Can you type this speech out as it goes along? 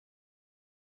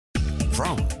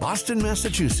From Boston,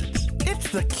 Massachusetts, it's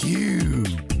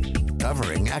theCUBE.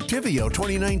 Covering Actifio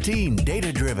 2019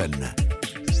 Data Driven.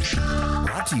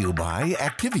 Brought to you by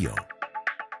Actifio.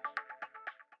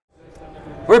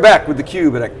 We're back with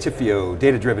theCUBE at Actifio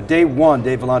Data Driven. Day one,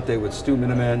 Dave Vellante with Stu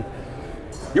Miniman.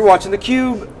 You're watching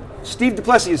theCUBE. Steve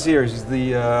Duplessie is here. He's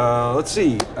the,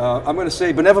 I'm going to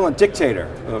say benevolent dictator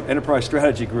of Enterprise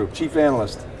Strategy Group, Chief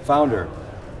Analyst, Founder.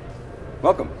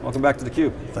 Welcome back to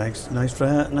theCUBE. Thanks, nice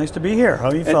to be here. How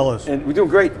are you fellas? And we're doing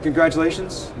great,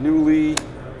 congratulations. Newly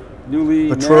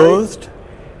betrothed.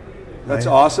 Married. That's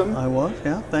awesome. I was,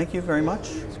 yeah, thank you very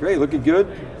much. It's great, looking good.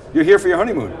 You're here for your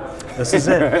honeymoon. This is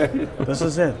it, this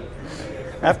is it.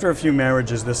 After a few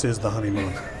marriages, this is the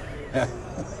honeymoon.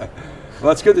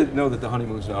 Well, it's good to know that the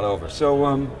honeymoon's not over.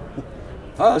 So,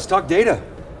 let's talk data.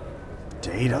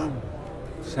 Data.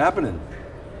 What's happening?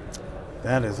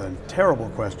 That is a terrible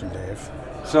question, Dave.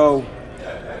 So,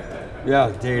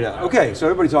 yeah, data. Okay, so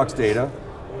everybody talks data.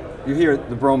 You hear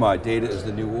the bromide, data is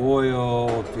the new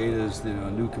oil, data is the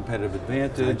new competitive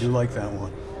advantage. I do like that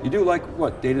one. You do like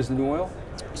what, data is the new oil?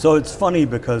 So it's funny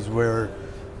because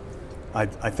I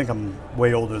think I'm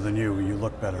way older than you, you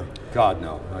look better. God,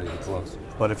 no, not even close.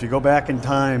 But if you go back in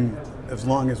time, as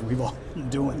long as we've all been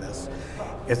doing this,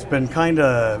 it's been kind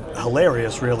of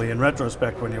hilarious, really, in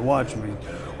retrospect, when you watch.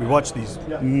 We watch these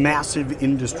massive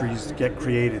industries get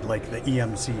created, like the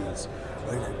EMCs.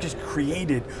 Right? Just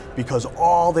created because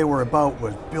all they were about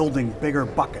was building bigger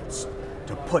buckets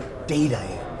to put data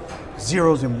in,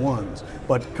 zeros and ones,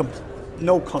 but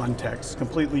no context,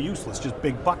 completely useless, just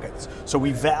big buckets. So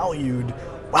we valued,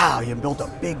 wow, you built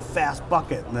a big, fast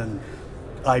bucket, and then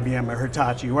IBM or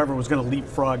Hitachi, whoever was going to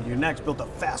leapfrog you next, built a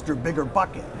faster, bigger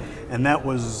bucket. And that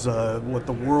was what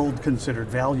the world considered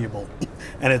valuable.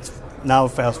 And it's now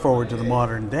fast forward to the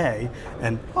modern day,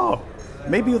 and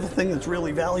maybe the thing that's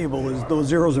really valuable is those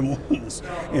zeros and ones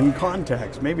in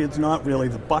context. Maybe it's not really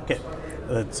the bucket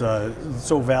that's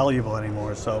so valuable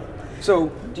anymore. So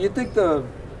do you think are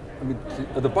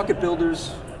the bucket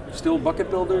builders still bucket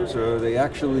builders, or are they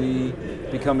actually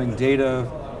becoming data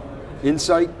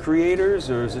insight creators,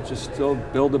 or is it just still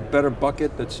build a better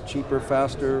bucket that's cheaper,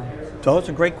 faster? So it's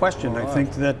a great question. I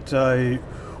think that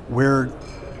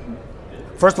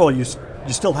first of all, you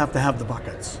still have to have the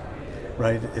buckets,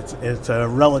 right? It's a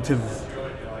relative,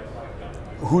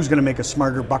 who's going to make a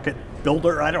smarter bucket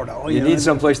builder? I don't know. You need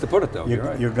someplace to put it, though.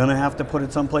 You're going to have to put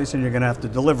it someplace, and you're going to have to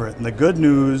deliver it. And the good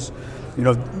news,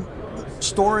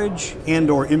 storage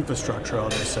and/or infrastructure, I'll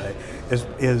just say,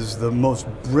 is the most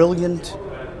brilliant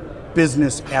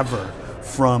business ever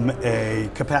from a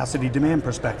capacity demand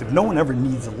perspective. No one ever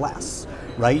needs less,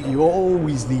 right? You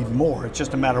always need more. It's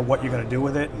just a matter of what you're going to do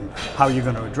with it and how you're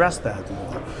going to address that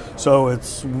more. So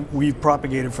we've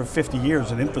propagated for 50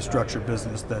 years an infrastructure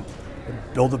business that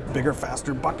build a bigger,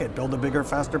 faster bucket, build a bigger,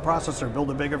 faster processor, build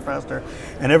a bigger, faster,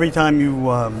 and every time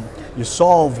you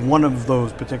solve one of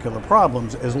those particular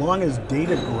problems, as long as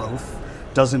data growth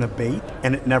doesn't abate,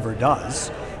 and it never does,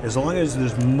 as long as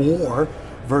there's more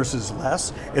versus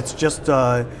less, it's just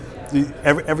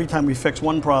every time we fix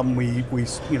one problem, we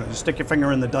you stick your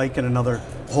finger in the dike and another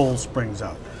hole springs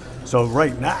out. So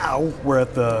right now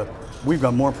we've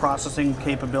got more processing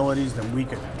capabilities than we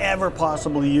could ever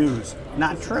possibly use.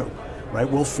 Not true, right?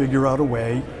 We'll figure out a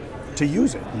way to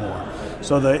use it more.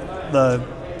 So the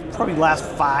probably last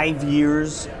 5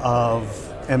 years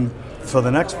and for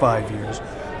the next 5 years,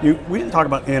 we didn't talk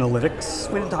about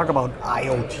analytics, we didn't talk about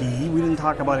IoT, we didn't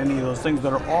talk about any of those things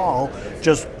that are all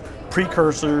just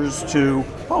precursors to,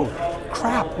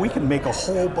 crap, we can make a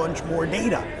whole bunch more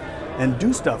data and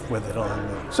do stuff with it on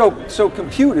it. So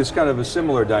compute is kind of a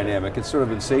similar dynamic. It's sort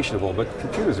of insatiable, but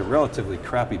compute is a relatively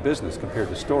crappy business compared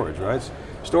to storage, right?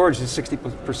 Storage is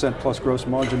 60% plus gross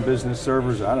margin business.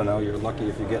 Servers, I don't know, you're lucky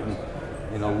if you're getting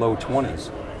low 20s.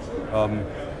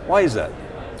 Why is that?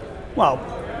 Well,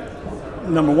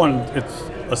 number one, it's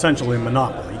essentially a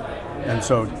monopoly, and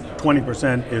so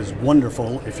 20% is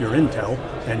wonderful if you're Intel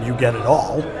and you get it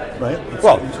all, right?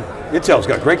 Intel's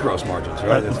got great gross margins,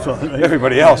 right? Right.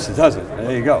 Everybody else doesn't.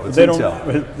 There you go, it's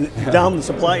Intel. Down the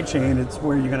supply chain, it's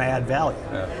where you're going to add value.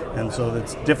 Yeah. And so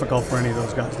it's difficult for any of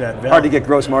those guys to add value. Hard to get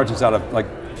gross margins out of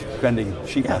bending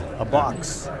sheet metal. A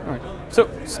box. All right. So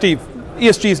Steve,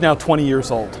 ESG is now 20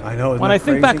 years old. I know. When I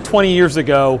think back 20 years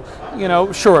ago,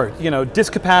 sure,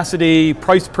 disk capacity,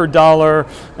 price per dollar,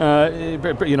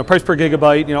 price per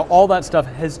gigabyte, all that stuff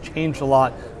has changed a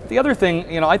lot. The other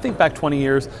thing, I think back 20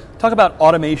 years, talk about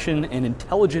automation and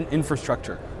intelligent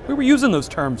infrastructure. We were using those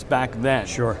terms back then.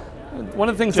 Sure. One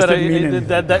of the things Just that didn't mean anything.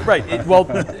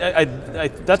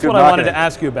 that's what I wanted to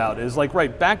ask you about is like,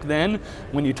 right, back then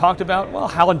when you talked about, well,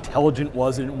 how intelligent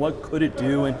was it and what could it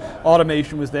do and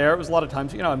automation was there, it was a lot of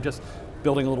times, I'm just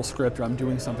building a little script or I'm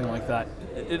doing something like that.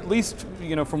 At least,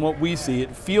 from what we see,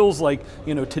 it feels like,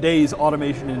 today's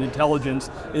automation and intelligence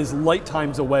is light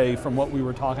times away from what we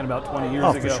were talking about 20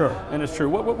 years ago. For sure. And it's true.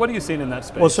 What are you seeing in that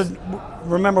space? Well, so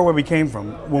remember where we came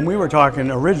from. When we were talking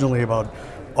originally about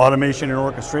automation and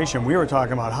orchestration, we were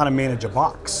talking about how to manage a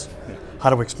box, how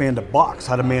to expand a box,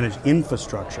 how to manage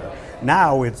infrastructure.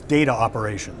 Now it's data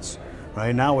operations,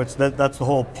 right? Now it's that's the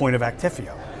whole point of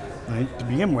Actifio, right? To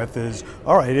begin with is,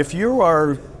 all right, if you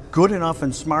are good enough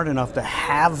and smart enough to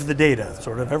have the data,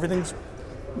 sort of everything's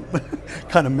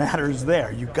kind of matters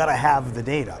there. You've got to have the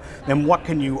data. Then what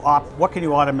can you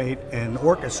automate and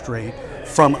orchestrate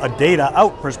from a data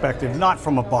out perspective, not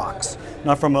from a box,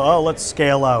 not from let's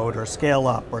scale out or scale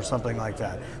up or something like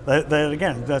that.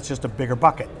 Again, that's just a bigger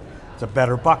bucket. It's a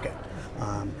better bucket.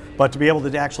 But to be able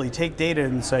to actually take data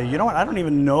and say, you know what, I don't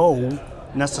even know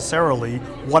necessarily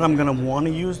what I'm going to want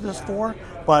to use this for,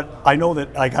 but I know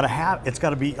that I have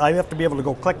to be able to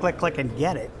go click, click, click and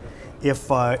get it.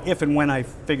 If and when I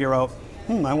figure out,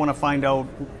 I want to find out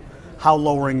how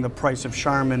lowering the price of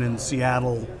Charmin in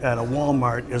Seattle at a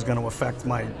Walmart is going to affect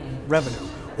my revenue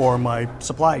or my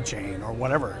supply chain or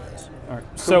whatever it is. All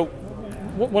right. So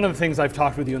one of the things I've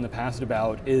talked with you in the past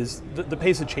about is the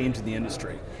pace of change in the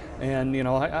industry. And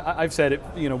I've said it,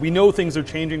 we know things are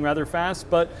changing rather fast,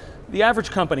 but the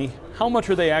average company, how much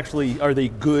are they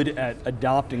good at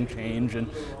adopting change? And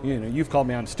you've called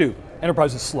me on, Stu,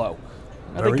 enterprise is slow.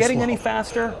 Are they getting any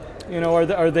faster?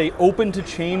 Are they open to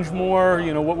change more?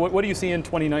 What do you see in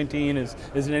 2019? Is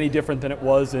it any different than it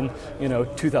was in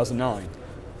 2009?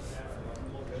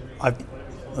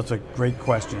 That's a great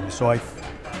question. So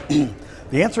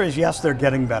the answer is yes, they're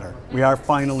getting better. We are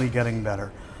finally getting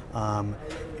better.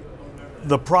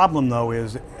 The problem, though,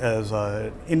 is as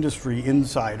an industry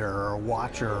insider or a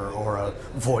watcher or a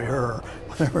voyeur, or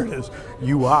whatever it is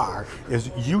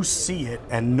you see it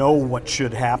and know what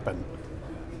should happen.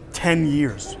 10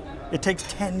 years. It takes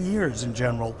 10 years in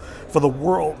general for the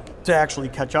world to actually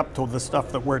catch up to the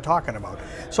stuff that we're talking about.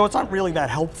 So it's not really that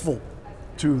helpful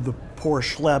to the poor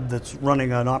schleb that's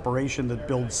running an operation that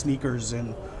builds sneakers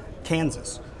in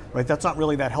Kansas, right? That's not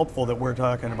really that helpful that we're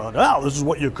talking about, this is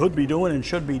what you could be doing and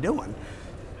should be doing.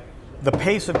 The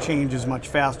pace of change is much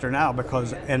faster now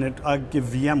because, I give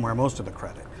VMware most of the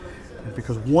credit,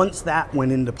 because once that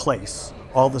went into place,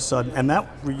 all of a sudden, and that,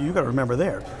 you got to remember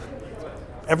there,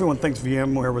 everyone thinks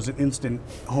VMware was an instant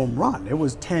home run. It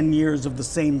was 10 years of the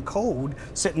same code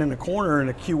sitting in a corner in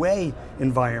a QA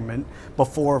environment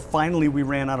before finally we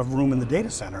ran out of room in the data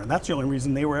center. And that's the only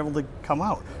reason they were able to come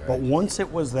out. But once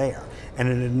it was there and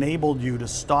it enabled you to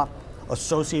stop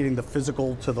associating the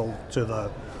physical to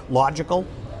the logical,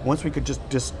 once we could just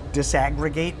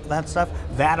disaggregate that stuff,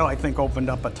 that I think opened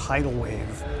up a tidal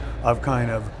wave of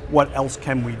kind of what else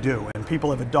can we do? And people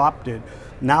have adopted,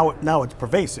 now it's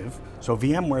pervasive, so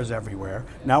VMware's everywhere.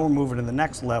 Now we're moving to the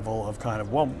next level of kind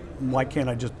of, well, why can't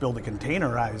I just build a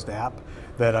containerized app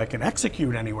that I can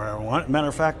execute anywhere I want? Matter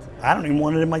of fact, I don't even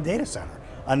want it in my data center.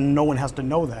 And no one has to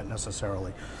know that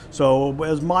necessarily. So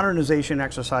as modernization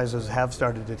exercises have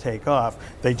started to take off,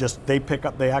 they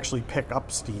actually pick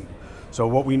up steam. So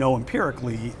what we know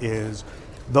empirically is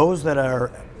those that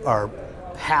are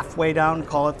halfway down,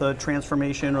 call it the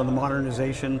transformation or the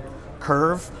modernization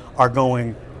curve, are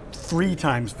going 3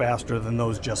 times faster than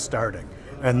those just starting.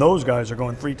 And those guys are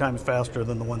going 3 times faster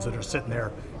than the ones that are sitting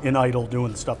there in idle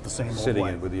doing stuff the same old way. Sitting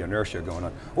in with the inertia going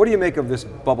on. What do you make of this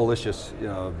bubblicious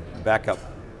backup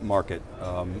market?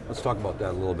 Let's talk about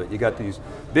that a little bit. You got these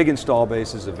big install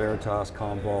bases of Veritas,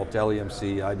 Commvault,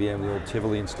 LEMC, IBM, the old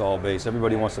Tivoli install base.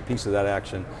 Everybody wants a piece of that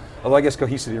action. Although I guess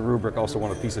Cohesity and Rubrik also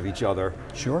want a piece of each other.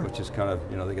 Sure. Which is kind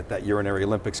of, they get that urinary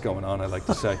Olympics going on, I like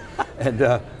to say. And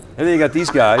then you got these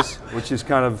guys, which is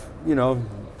kind of,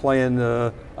 playing,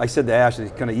 I said to Ash,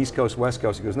 it's kind of East Coast, West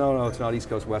Coast. He goes, no, it's not East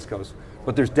Coast, West Coast.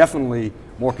 But there's definitely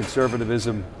more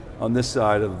conservatism on this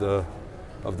side of the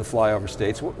flyover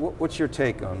states. What's your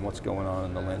take on what's going on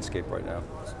in the landscape right now?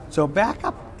 So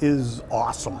backup is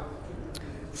awesome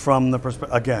from the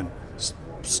perspective, again,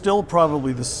 still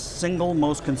probably the single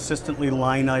most consistently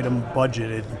line item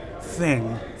budgeted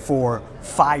thing for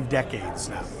 5 decades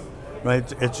now,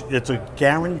 right? It's a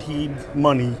guaranteed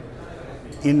money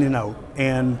in and out,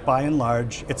 and by and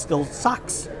large, it still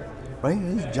sucks, right?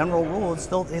 As a general rule,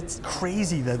 it's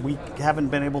crazy that we haven't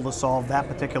been able to solve that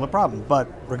particular problem, but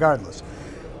regardless.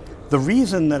 The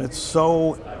reason that it's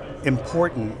so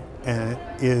important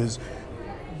is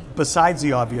besides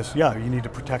the obvious, yeah, you need to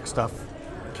protect stuff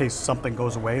in case something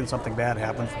goes away and something bad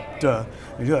happens, duh,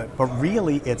 you do it. But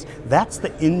really, that's the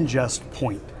ingest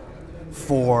point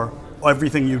for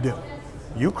everything you do.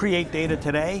 You create data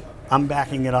today, I'm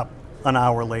backing it up an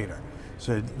hour later.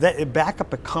 So that backup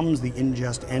becomes the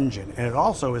ingest engine, and it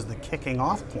also is the kicking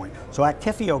off point. So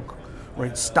Actifio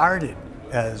started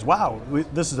as, wow,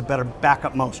 this is a better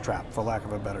backup mousetrap, for lack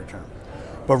of a better term.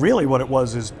 But really what it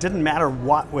was is, didn't matter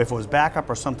if it was backup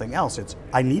or something else, it's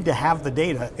I need to have the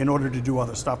data in order to do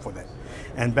other stuff with it.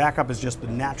 And backup is just the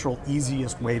natural,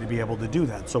 easiest way to be able to do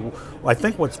that. So I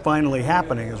think what's finally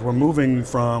happening is we're moving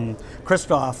from,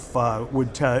 Christoph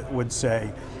would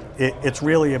say, it's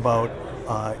really about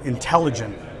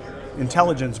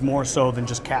intelligence more so than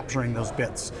just capturing those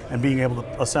bits and being able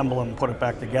to assemble them and put it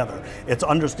back together. It's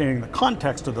understanding the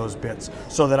context of those bits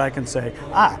so that I can say,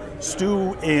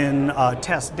 Stu in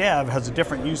test dev has a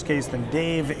different use case than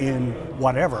Dave in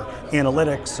whatever,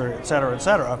 analytics or et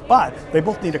cetera, but they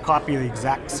both need a copy of the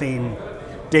exact same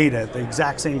data at the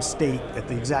exact same state at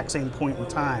the exact same point in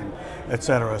time, et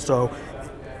cetera. So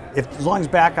as long as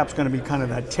backup's going to be kind of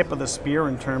that tip of the spear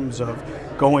in terms of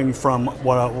going from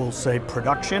what I will say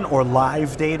production or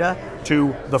live data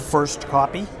to the first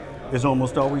copy is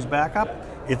almost always backup,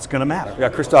 it's going to matter. Yeah,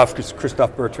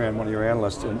 Christoph Bertrand, one of your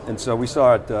analysts, and so we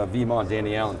saw at VMon,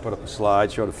 Danny Allen put up a slide,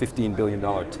 showed a $15 billion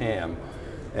TAM,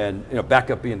 and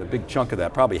backup being the big chunk of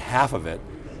that, probably half of it.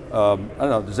 I don't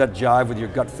know, does that jive with your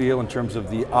gut feel in terms of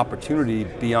the opportunity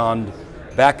beyond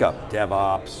backup,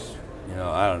 DevOps,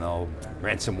 I don't know,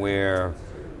 ransomware,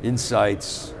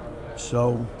 insights?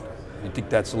 So, you think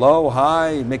that's low,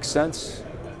 high, makes sense?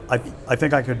 I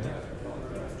think I could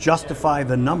justify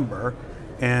the number,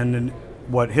 and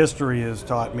what history has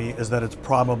taught me is that it's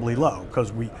probably low,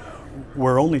 because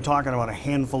we're only talking about a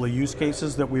handful of use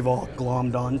cases that we've all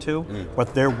glommed onto,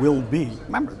 but there will be.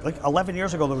 Remember, like 11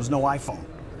 years ago there was no iPhone.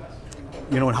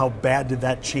 And how bad did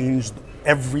that change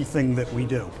everything that we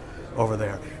do over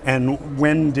there? And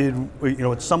when did,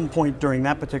 at some point during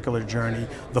that particular journey,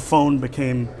 the phone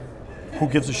became, who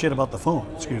gives a shit about the phone,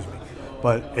 excuse me,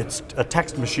 but it's a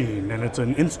text machine, and it's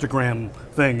an Instagram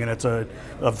thing, and it's a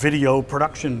video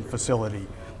production facility,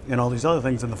 and all these other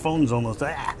things, and the phone's almost,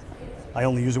 I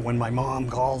only use it when my mom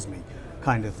calls me,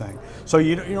 kind of thing. So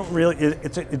you don't really,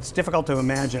 it's difficult to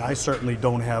imagine. I certainly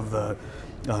don't have the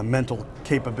mental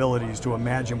capabilities to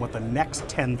imagine what the next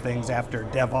 10 things after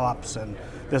DevOps and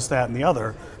this, that, and the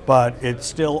other, but it's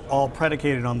still all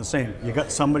predicated on the same.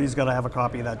 Somebody's got to have a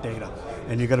copy of that data,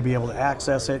 and you got to be able to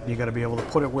access it, and you got to be able to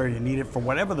put it where you need it for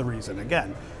whatever the reason.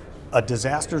 Again, a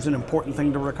disaster is an important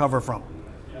thing to recover from,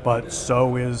 but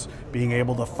so is being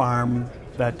able to farm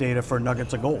that data for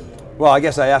nuggets of gold. Well, I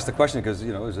guess I asked the question because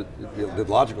the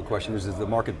logical question is the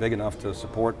market big enough to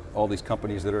support all these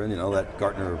companies that are in that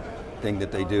Gartner thing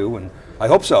that they do? And I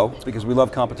hope so, because we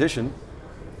love competition,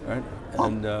 right?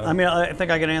 And, I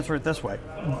think I can answer it this way.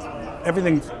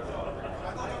 Everything,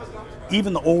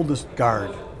 even the oldest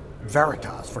guard,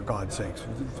 Veritas, for God's sakes,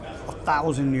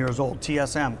 1,000 years old.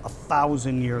 TSM,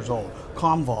 1,000 years old.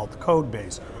 Commvault,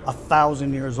 Codebase,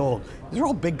 1,000 years old. These are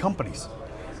all big companies,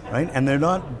 right? And they're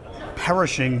not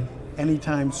perishing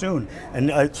anytime soon. And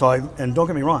and don't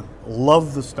get me wrong,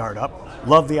 love the startup,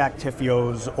 love the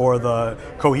Actifios or the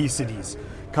Cohesities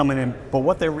coming in, but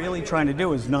what they're really trying to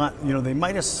do is not, they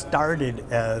might have started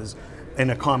as in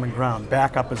a common ground,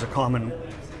 backup is a common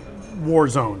war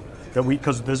zone,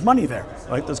 because there's money there,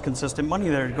 right? There's consistent money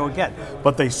there to go get,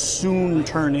 but they soon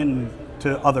turn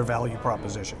into other value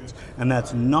propositions. And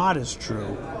that's not as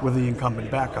true with the incumbent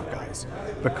backup guys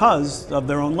because of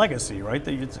their own legacy, right?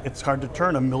 It's hard to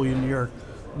turn a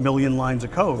million lines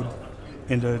of code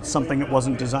into something it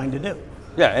wasn't designed to do.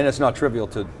 Yeah, and it's not trivial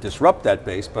to disrupt that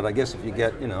base, but I guess if you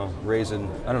get,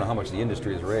 raising, I don't know how much the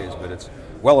industry has raised, but it's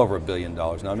well over $1 billion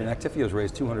now. I mean, Actifio's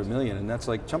raised 200 million, and that's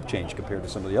like chump change compared to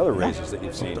some of the other raises that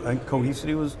you've seen. And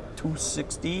Cohesity was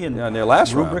 260, and their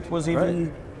last Rubrik round was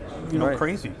even, right.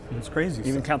 Crazy. It's crazy.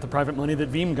 Even count the private money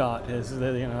that Veeam got, that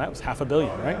was $500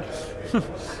 million, right?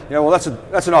 Yeah, well, that's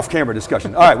an off-camera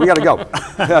discussion. All right, we got to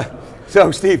go. So,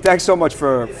 Steve, thanks so much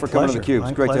for coming to theCUBE.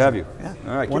 It's great to have you. Yeah.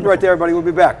 All right, keep it right there, everybody. We'll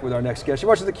be back with our next guest. You're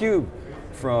watching theCUBE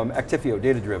from Actifio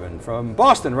Data Driven from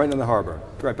Boston, right in the harbor.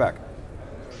 Be right back.